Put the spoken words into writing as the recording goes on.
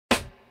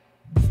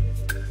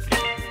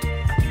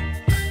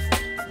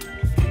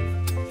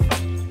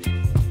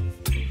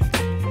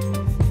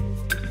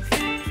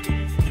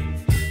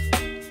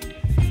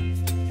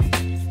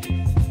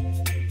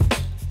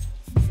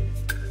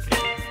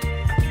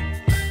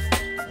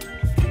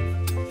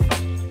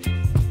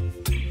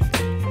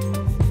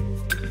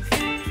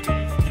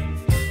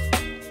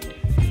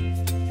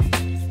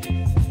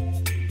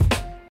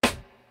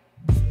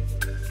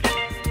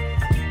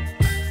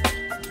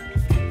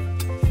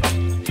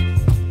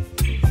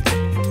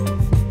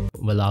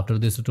Well, after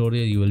this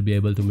tutorial, you will be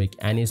able to make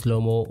any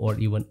slow-mo or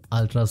even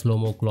ultra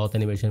slow-mo cloth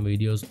animation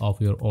videos of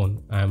your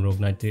own. I am Rogue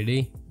Knight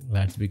 3D.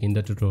 Let's begin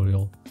the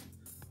tutorial.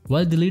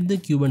 Well, delete the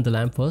cube and the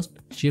lamp first.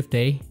 Shift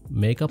A,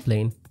 make a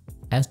plane.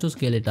 S to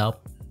scale it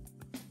up.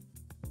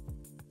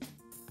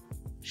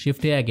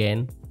 Shift A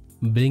again,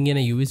 bring in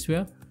a UV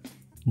sphere.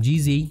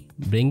 GZ,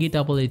 bring it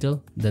up a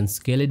little, then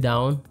scale it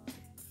down.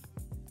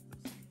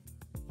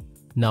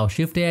 Now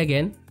Shift A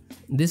again,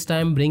 this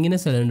time bring in a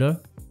cylinder.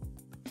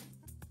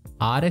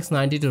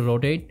 RX90 to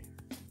rotate,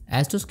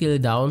 S to scale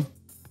it down,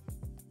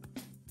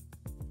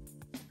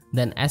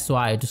 then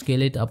SY to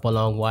scale it up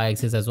along Y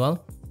axis as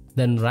well.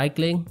 Then right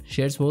click,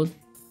 shade smooth.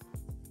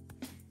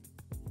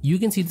 You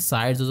can see the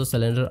sides of the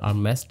cylinder are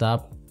messed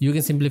up. You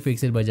can simply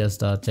fix it by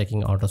just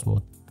checking auto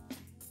smooth.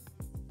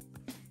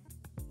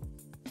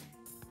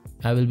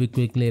 I will be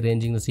quickly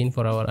arranging the scene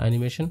for our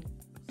animation.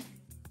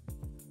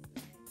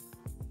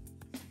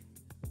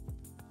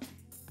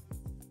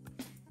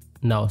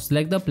 Now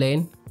select the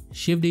plane,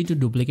 Shift D to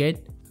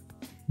duplicate,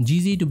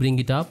 GZ to bring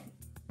it up,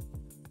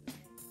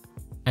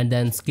 and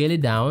then scale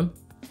it down.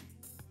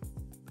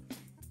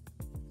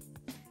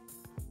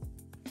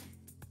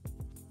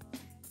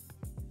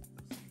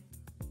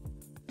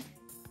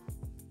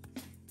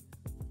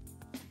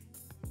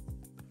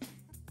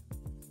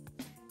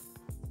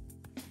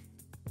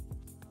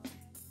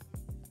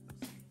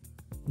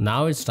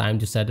 Now it's time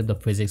to set up the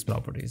physics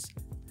properties.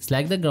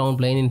 Select the ground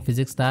plane in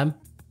physics tab,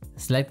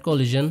 select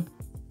collision,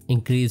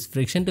 increase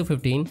friction to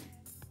 15,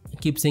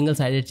 keep single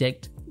sided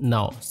checked.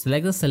 Now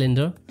select the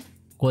cylinder,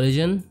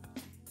 collision,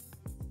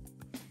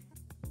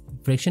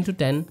 friction to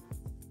 10,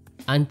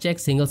 uncheck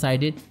single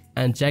sided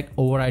and check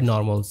override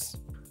normals.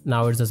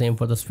 Now it's the same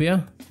for the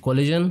sphere,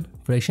 collision,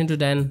 friction to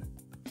 10,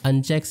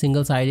 uncheck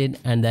single sided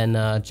and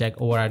then check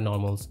override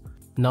normals.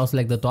 Now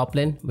select the top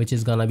plane, which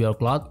is gonna be our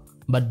cloth.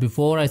 But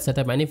before I set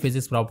up any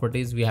physics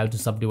properties, we have to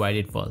subdivide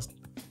it first.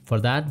 For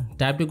that,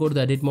 tap to go to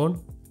the edit mode,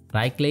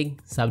 right click,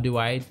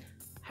 subdivide,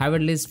 have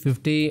at least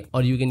 50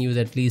 or you can use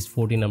at least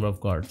 40 number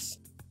of cards.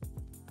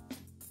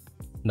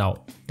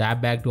 Now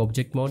tap back to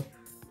object mode,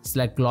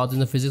 select cloth in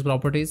the physics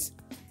properties.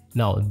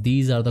 Now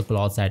these are the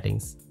cloth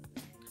settings.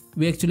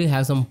 We actually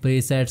have some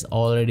presets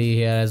already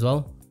here as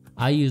well.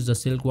 I used the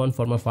silk one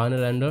for my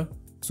final render,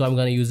 so I'm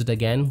gonna use it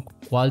again.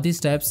 Quality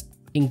steps,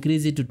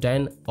 increase it to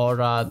 10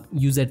 or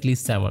use at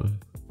least 7.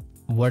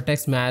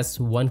 Vertex mass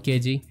 1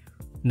 kg.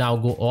 Now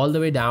go all the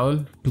way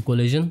down to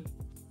collision.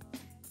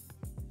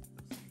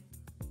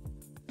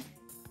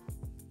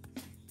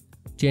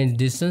 Change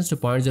distance to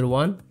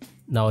 0.01.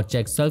 Now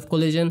check self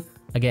collision.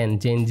 Again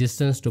change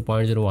distance to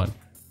 0.01.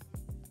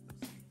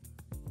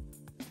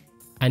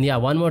 And yeah,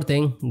 one more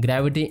thing,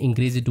 gravity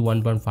increase it to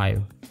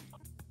 1.5.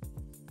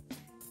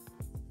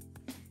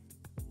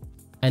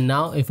 And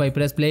now if I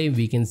press play,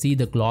 we can see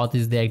the cloth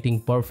is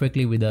reacting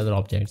perfectly with the other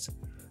objects.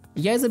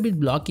 Yeah, it's a bit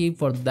blocky.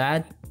 For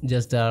that,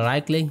 just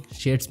right click,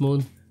 shade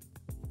smooth.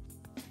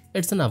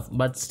 It's enough,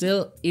 but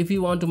still if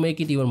you want to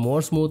make it even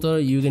more smoother,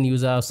 you can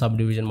use a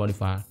subdivision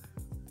modifier.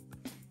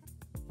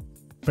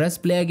 Press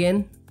play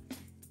again.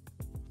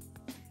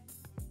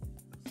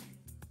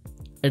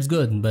 It's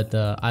good, but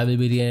I will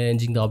be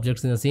rearranging the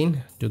objects in the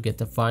scene to get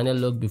the final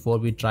look before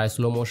we try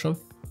slow motion.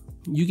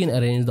 You can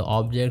arrange the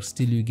objects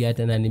till you get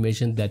an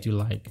animation that you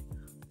like.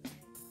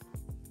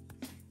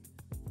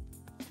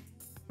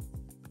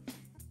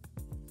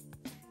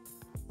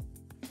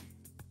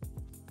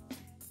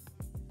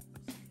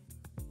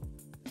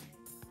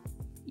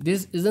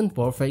 This isn't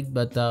perfect,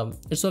 but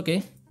it's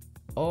okay.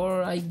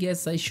 Or I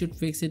guess I should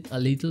fix it a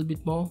little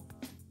bit more.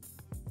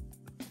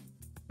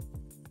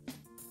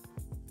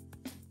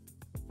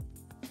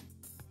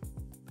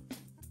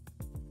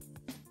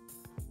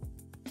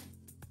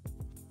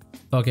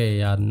 Okay,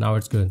 yeah, now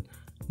it's good.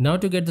 Now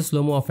to get the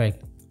slow-mo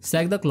effect,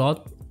 select the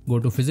cloth, go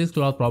to physics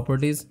cloth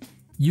properties.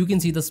 You can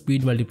see the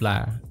speed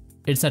multiplier.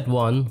 It's at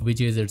 1, which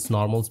is its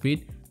normal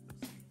speed.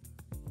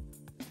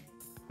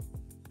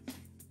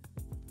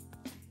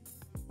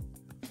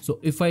 So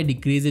if I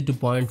decrease it to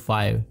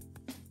 0.5,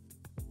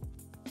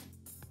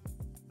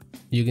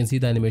 you can see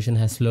the animation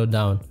has slowed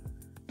down.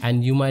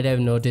 And you might have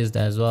noticed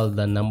as well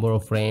the number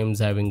of frames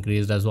have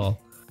increased as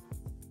well.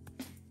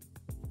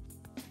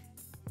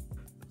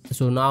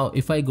 So now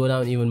if I go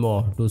down even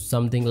more to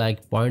something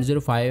like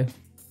 0.05,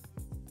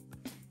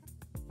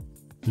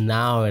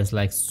 now it's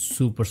like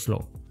super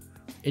slow.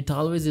 It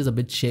always is a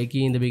bit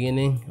shaky in the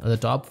beginning at the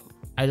top.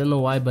 I don't know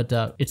why, but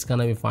it's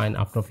gonna be fine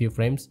after a few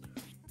frames.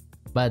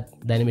 But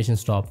the animation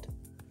stopped.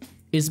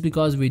 It's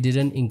because we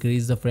didn't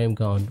increase the frame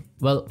count.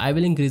 Well, I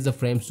will increase the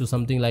frames to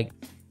something like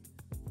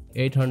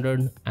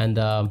 800 and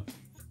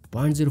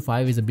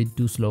 0.05 is a bit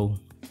too slow.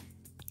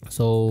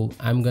 So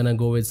I'm gonna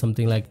go with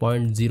something like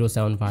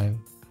 0.075.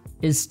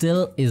 It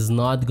still is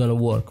not gonna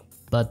work,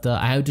 but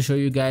I have to show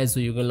you guys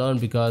so you can learn,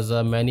 because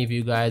many of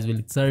you guys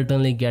will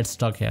certainly get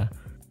stuck here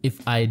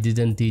if I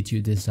didn't teach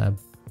you this tab.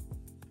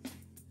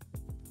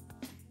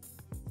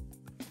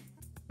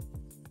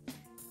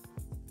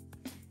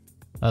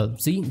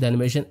 See, the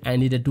animation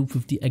ended at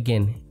 250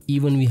 again.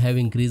 even we have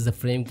increased the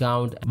frame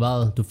count.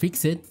 Well, to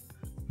fix it,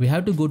 we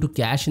have to go to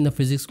cache in the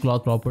physics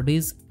cloth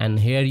properties, and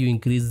here you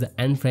increase the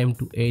end frame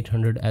to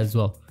 800 as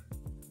well.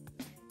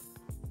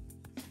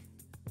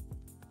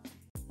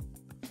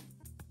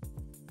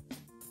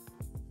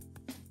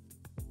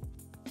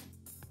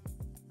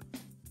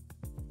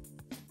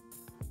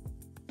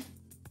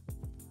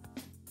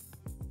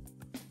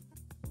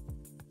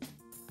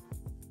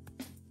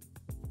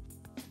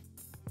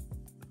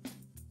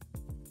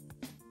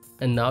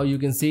 And now you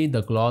can see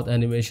the cloth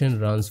animation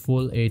runs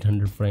full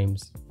 800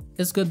 frames.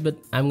 It's good, but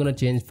I'm gonna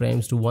change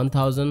frames to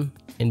 1000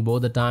 in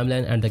both the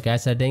timeline and the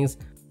cache settings.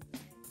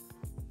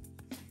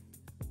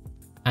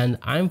 And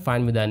I'm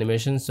fine with the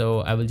animation,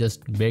 so I will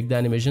just bake the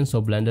animation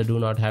so Blender do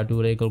not have to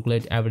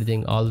recalculate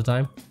everything all the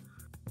time.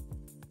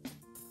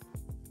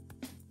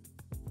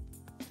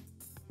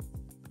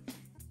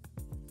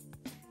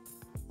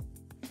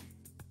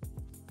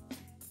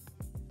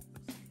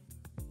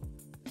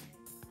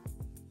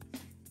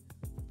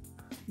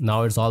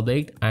 Now it's all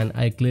baked, and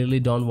I clearly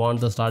don't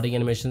want the starting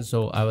animation,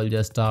 so I will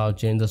just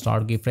change the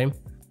start keyframe.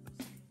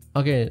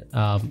 Okay,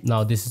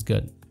 now this is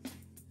good.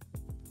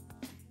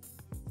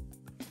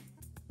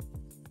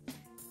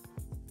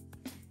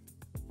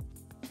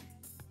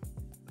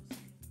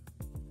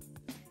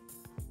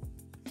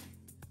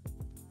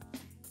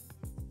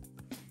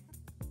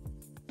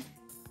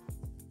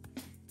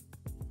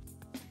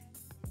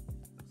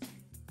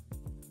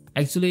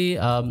 Actually,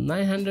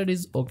 900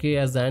 is okay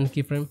as the end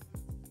keyframe.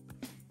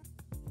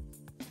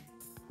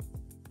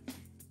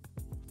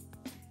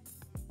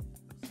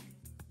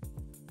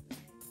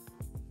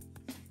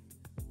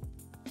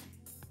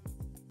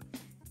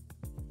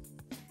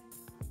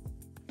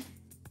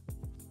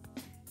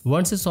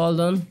 Once it's all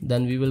done,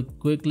 then we will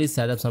quickly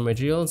set up some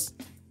materials.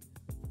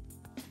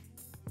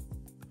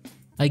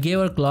 I gave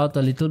our cloth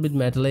a little bit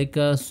metallic,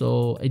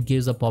 so it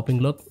gives a popping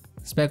look.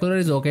 Specular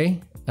is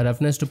okay, a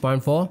roughness to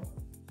 0.4.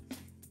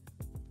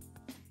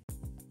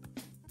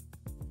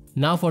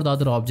 Now for the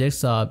other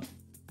objects,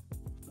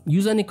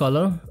 use any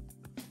color.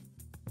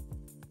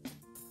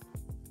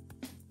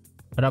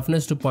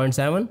 Roughness to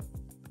 0.7.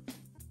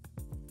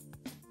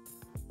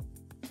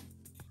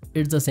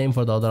 It's the same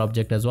for the other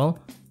object as well.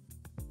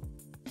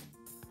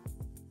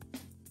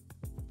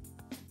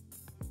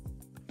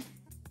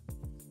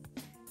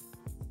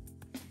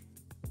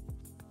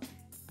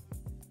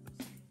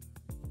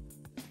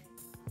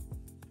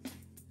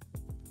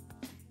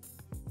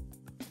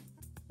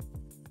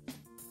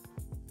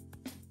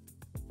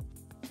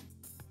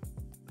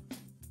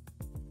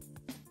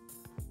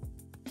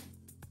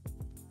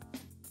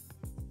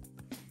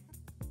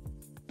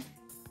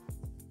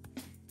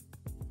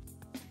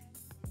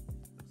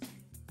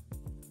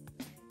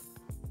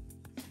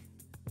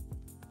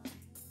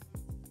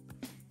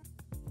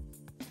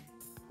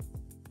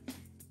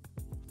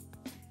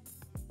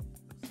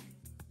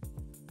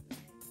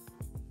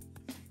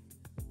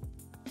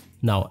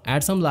 Now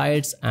add some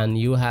lights and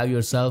you have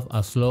yourself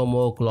a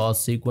slow-mo cloth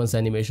sequence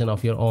animation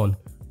of your own.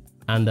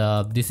 And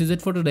this is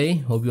it for today.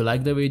 Hope you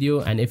liked the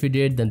video, and if you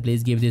did, then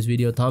please give this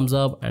video a thumbs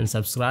up and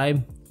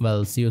subscribe.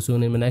 Well, see you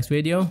soon in my next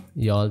video.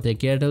 Y'all take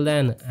care till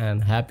then,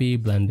 and happy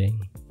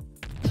blending.